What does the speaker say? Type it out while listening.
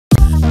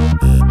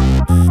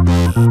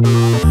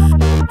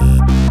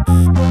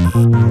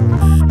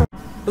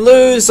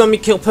Hello, Zombie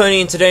Kill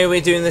Pony, and today we're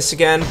doing this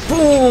again.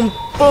 Boom!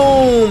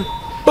 Boom!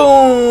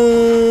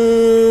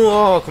 Boom!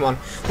 Oh, come on.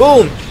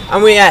 Boom!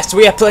 And we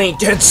are playing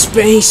Dead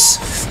Space!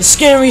 The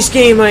scariest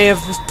game I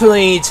ever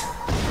played.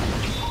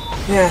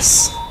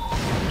 Yes.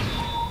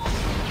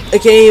 A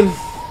game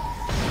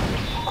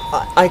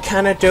I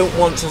kinda don't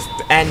want to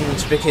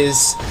end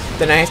because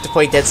then I have to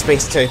play Dead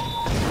Space 2.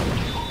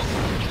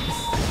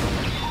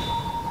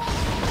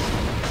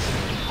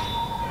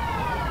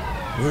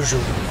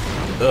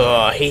 Oh,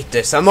 I hate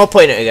this. I'm not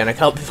playing it again. I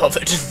can't be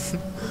bothered.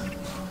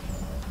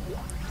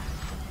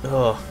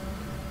 Oh.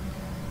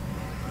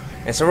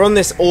 And so we're on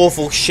this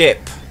awful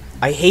ship.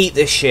 I hate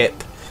this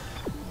ship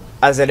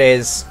as it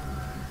is.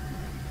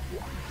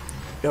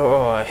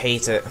 Oh, I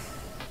hate it.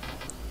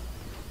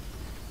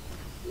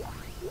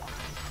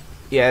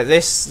 Yeah,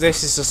 this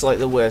is just like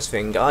the worst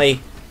thing.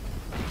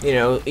 You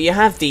know, you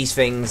have these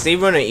things. They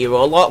run at you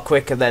a lot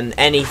quicker than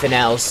anything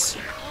else.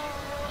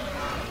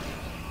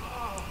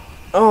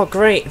 Oh,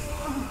 great.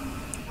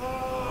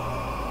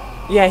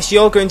 Yes,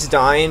 you're going to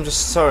die. I'm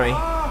just sorry.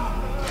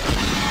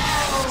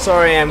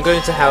 Sorry, I'm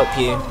going to help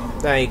you.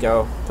 There you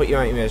go. Put you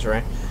out of your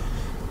misery.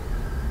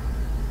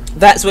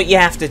 That's what you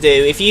have to do.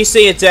 If you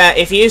see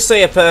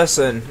a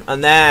person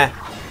and they're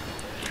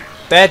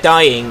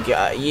dying,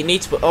 you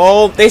need to put.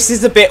 Oh, this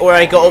is the bit where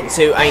I got up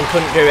to and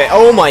couldn't do it.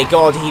 Oh my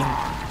god,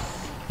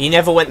 he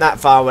never went that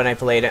far when I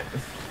played it.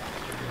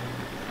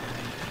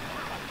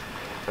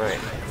 Right,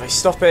 if I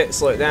stop it,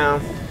 slow it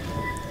down.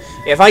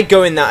 Yeah, if I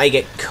go in that, I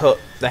get cut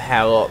the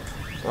hell up.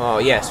 Oh,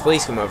 yes,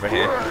 please come over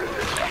here.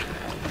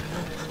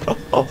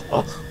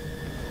 Oh.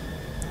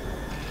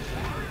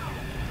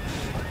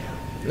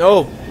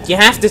 No, you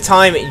have to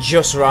time it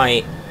just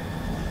right,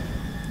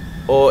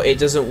 or it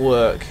doesn't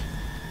work.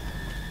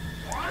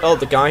 Oh,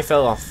 the guy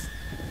fell off.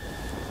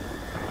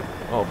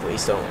 Oh,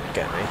 please don't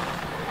get me.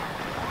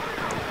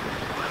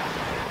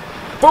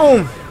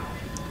 Boom!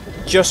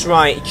 Just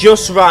right,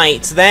 just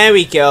right. There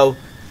we go.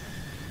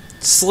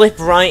 Slip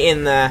right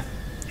in there.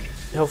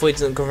 Hopefully it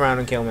doesn't come around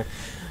and kill me.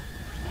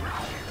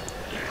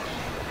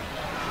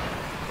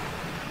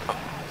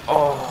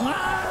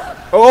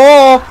 Oh.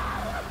 Oh!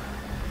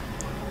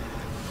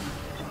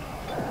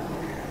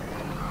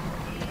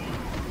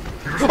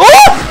 Oh!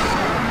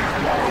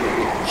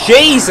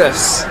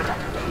 Jesus!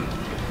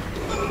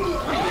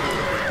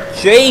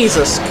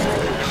 Jesus!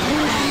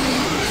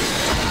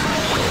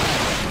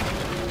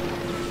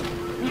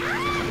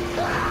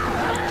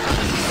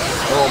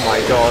 Oh my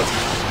god.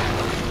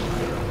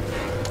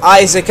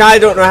 Isaac, I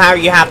don't know how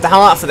you have the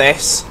heart for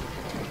this.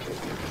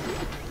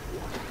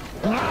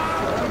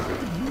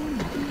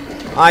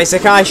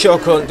 Isaac, I sure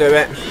couldn't do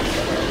it.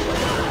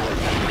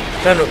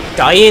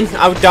 Dying?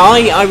 I would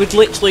die. I would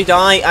literally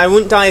die. I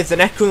wouldn't die of the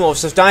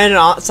necromorphs. I'd die in an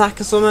heart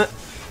attack or something.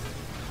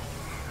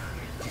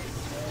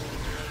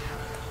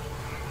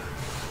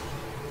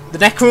 The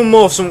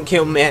necromorphs wouldn't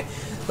kill me.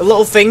 The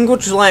little thing would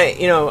just, like,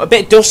 you know, a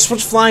bit of dust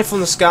would fly from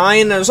the sky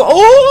and I was like,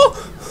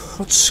 oh!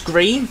 I'd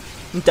scream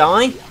and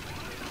die.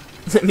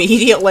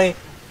 Immediately.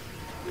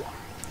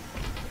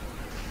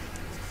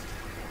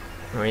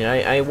 I mean,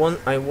 I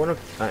want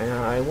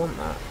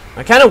that.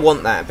 I kind of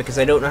want that because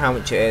I don't know how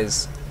much it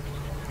is.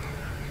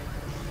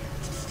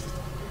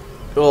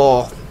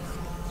 Oh,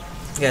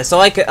 yeah.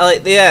 So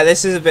yeah,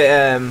 this is a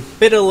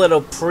bit a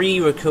little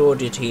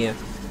pre-recorded here,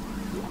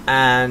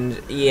 and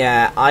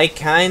yeah, I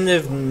kind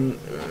of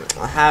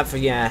have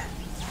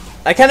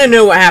I kind of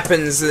know what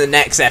happens in the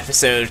next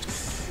episode,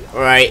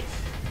 right?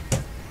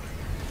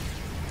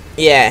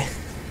 Yeah.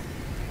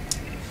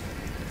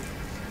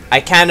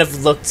 I kind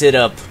of looked it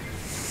up.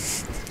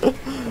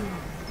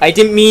 I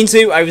didn't mean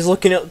to. I was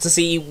looking up to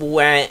see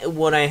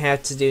what I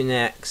had to do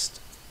next.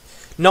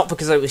 Not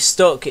because I was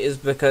stuck. It was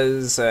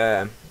because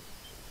yeah.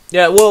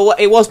 Well,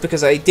 it was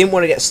because I didn't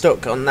want to get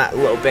stuck on that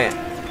little bit.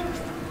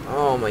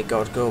 Oh my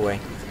god, go away.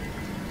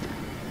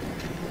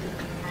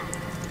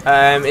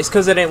 It's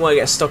because I didn't want to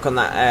get stuck on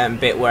that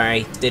bit where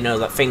I didn't know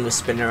that thing was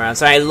spinning around.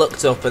 So I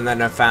looked up and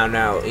then I found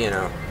out, you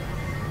know,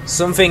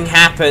 something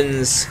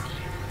happens.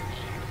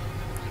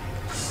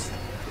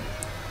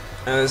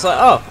 And I was like,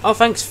 oh,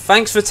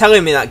 thanks for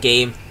telling me that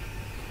game.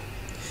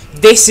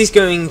 This is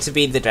going to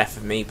be the death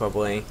of me,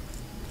 probably.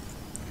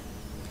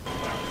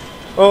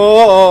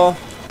 Oh,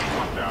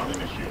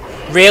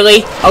 really?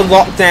 A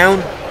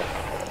lockdown?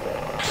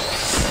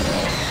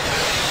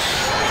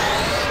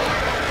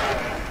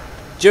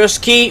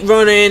 Just keep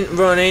running.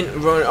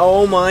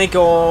 Oh my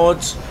god.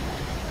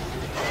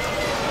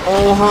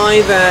 Oh,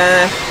 hi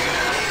there.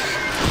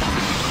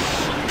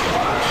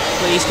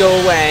 Please go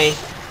away.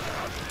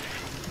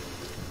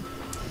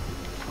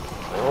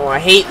 Oh, I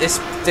hate this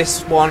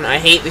one. I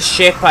hate this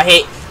ship.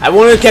 I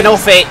want to get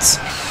off it.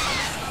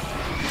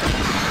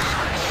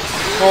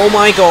 Oh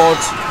my god.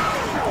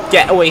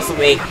 Get away from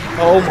me.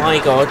 Oh my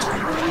god.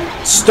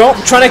 Stop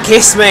trying to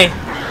kiss me.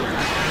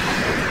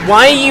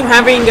 Why are you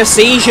having a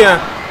seizure?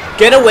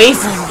 Get away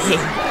from me.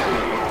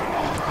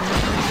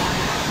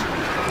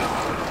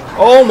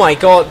 Oh my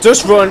god.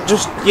 Just run.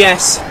 Just,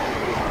 yes.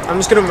 I'm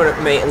just gonna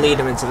lead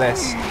him into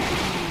this.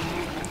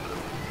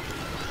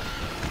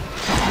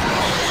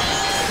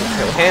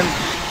 kill him.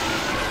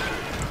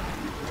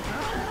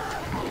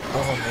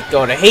 Oh my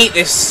god, I hate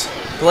this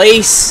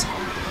place.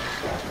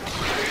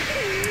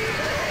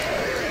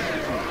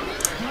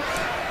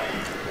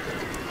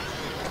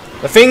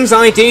 The things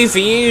I do for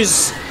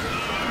yous.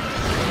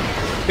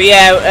 But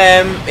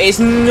yeah,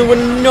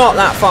 we're not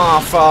that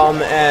far from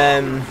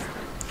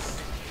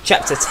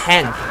chapter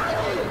 10.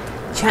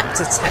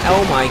 Chapter 10.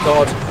 Oh my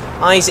god,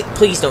 Isaac,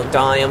 please don't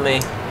die on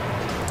me.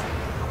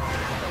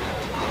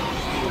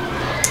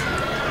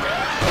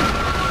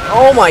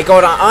 Oh my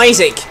god,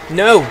 Isaac,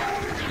 no,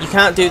 you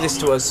can't do this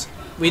to us.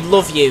 We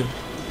love you,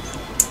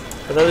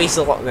 but at least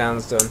the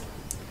lockdown's done.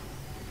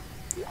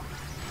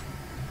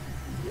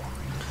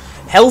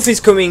 Health is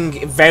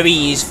coming very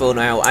useful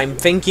now. I'm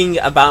thinking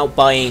about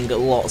buying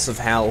lots of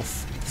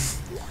health.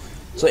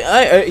 So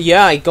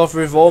yeah, I got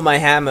rid of all my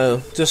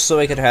ammo just so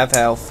I could have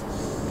health.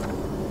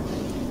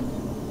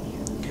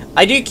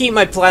 I do keep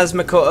my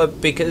plasma cutter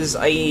because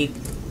I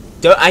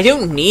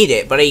don't need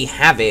it, but I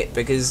have it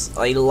because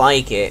I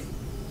like it.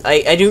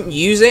 I don't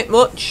use it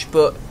much,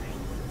 but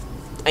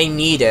I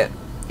need it,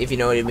 if you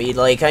know what I mean.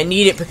 Like, I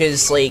need it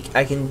because, like,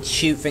 I can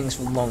shoot things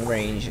from long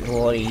range. It's a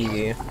lot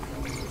easier.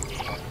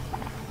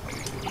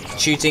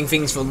 Shooting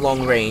things from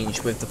long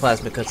range with the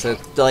plasma cutter.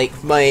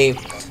 Like, my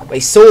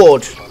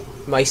sword,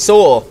 my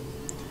saw,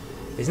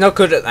 is not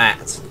good at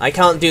that. I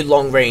can't do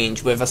long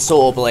range with a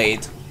saw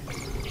blade.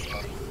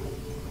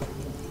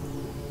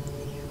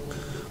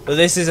 But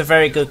this is a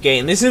very good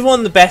game. This is one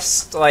of the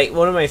best, like,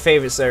 one of my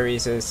favourite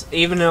series,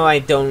 even though I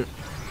don't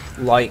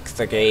like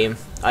the game.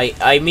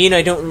 I mean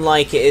I don't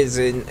like it as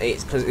in,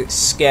 it's because it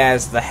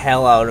scares the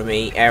hell out of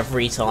me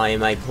every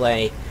time I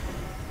play.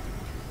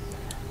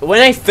 When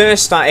I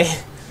first started,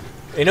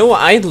 you know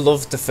what, I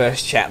loved the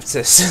first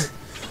chapters.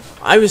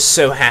 I was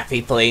so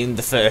happy playing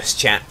the first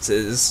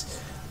chapters.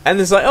 And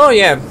it's like, oh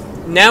yeah,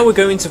 now we're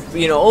going to,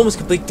 you know, almost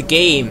complete the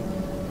game.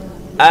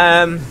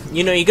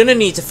 You know, you're gonna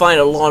need to find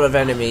a lot of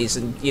enemies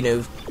and, you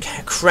know,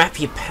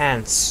 crap your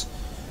pants.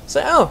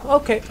 So,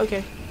 oh, okay,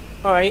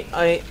 alright,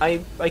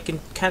 I can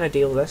kind of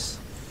deal with this.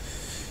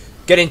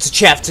 Get into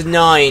chapter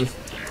 9.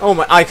 Oh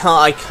my, I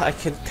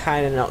can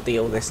kind of not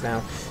deal with this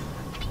now.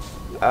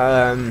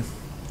 I'm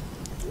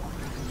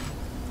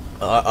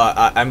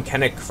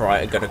kind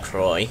of gonna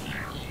cry.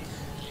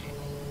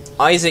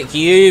 Isaac,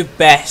 you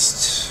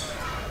best.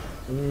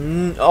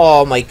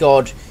 Oh my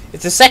god.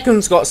 If the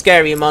second's got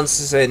scary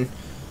monsters in,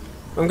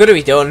 I'm gonna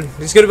be done.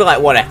 It's gonna be like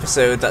one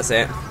episode, that's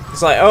it.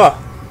 It's like, oh,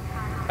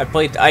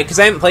 because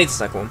I haven't played the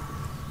second one.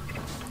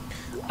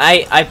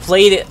 I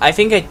played it, I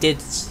think I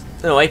did,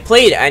 no, I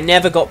played it, I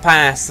never got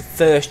past the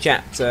first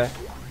chapter,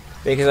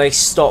 because I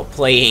stopped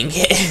playing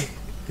it.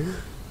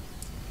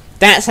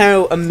 That's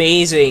how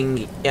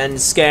amazing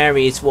and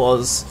scary it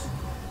was.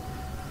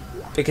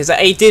 Because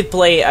I did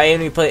play it, I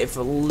only played it for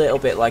a little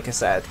bit, like I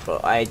said,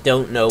 but I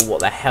don't know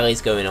what the hell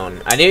is going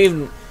on. I don't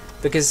even,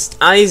 because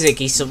Isaac,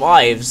 he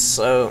survives,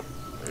 so,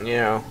 you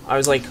know, I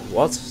was like,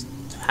 what?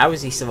 How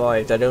has he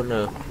survived? I don't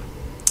know.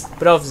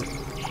 But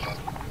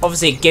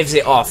obviously it gives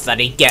it off that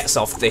he gets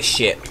off this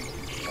ship.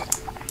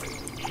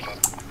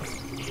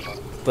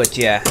 But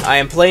yeah, I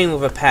am playing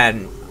with a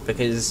pen,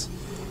 because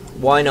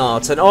why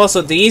not? And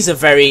also, these are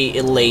very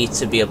late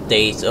to be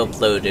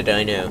uploaded,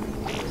 I know.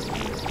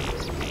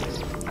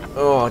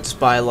 Oh, I'll just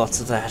buy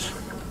lots of that.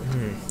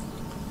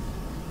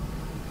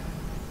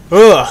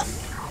 Ugh.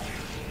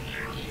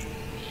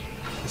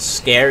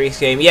 Scariest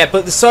game. Yeah,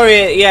 but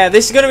sorry, yeah,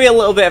 this is going to be a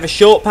little bit of a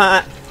short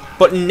part,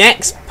 but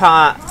next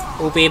part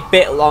will be a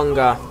bit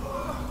longer.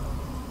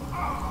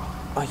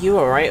 Are you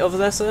alright over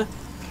there, sir?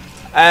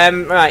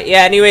 Right,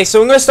 yeah, anyway,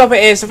 so I'm going to stop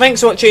it here. So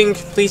thanks for watching.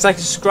 Please like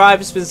and subscribe.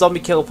 It's been Zombie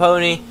Killer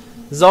Pony.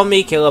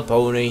 Zombie Killer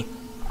Pony.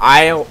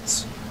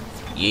 Out.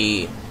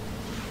 Yeah.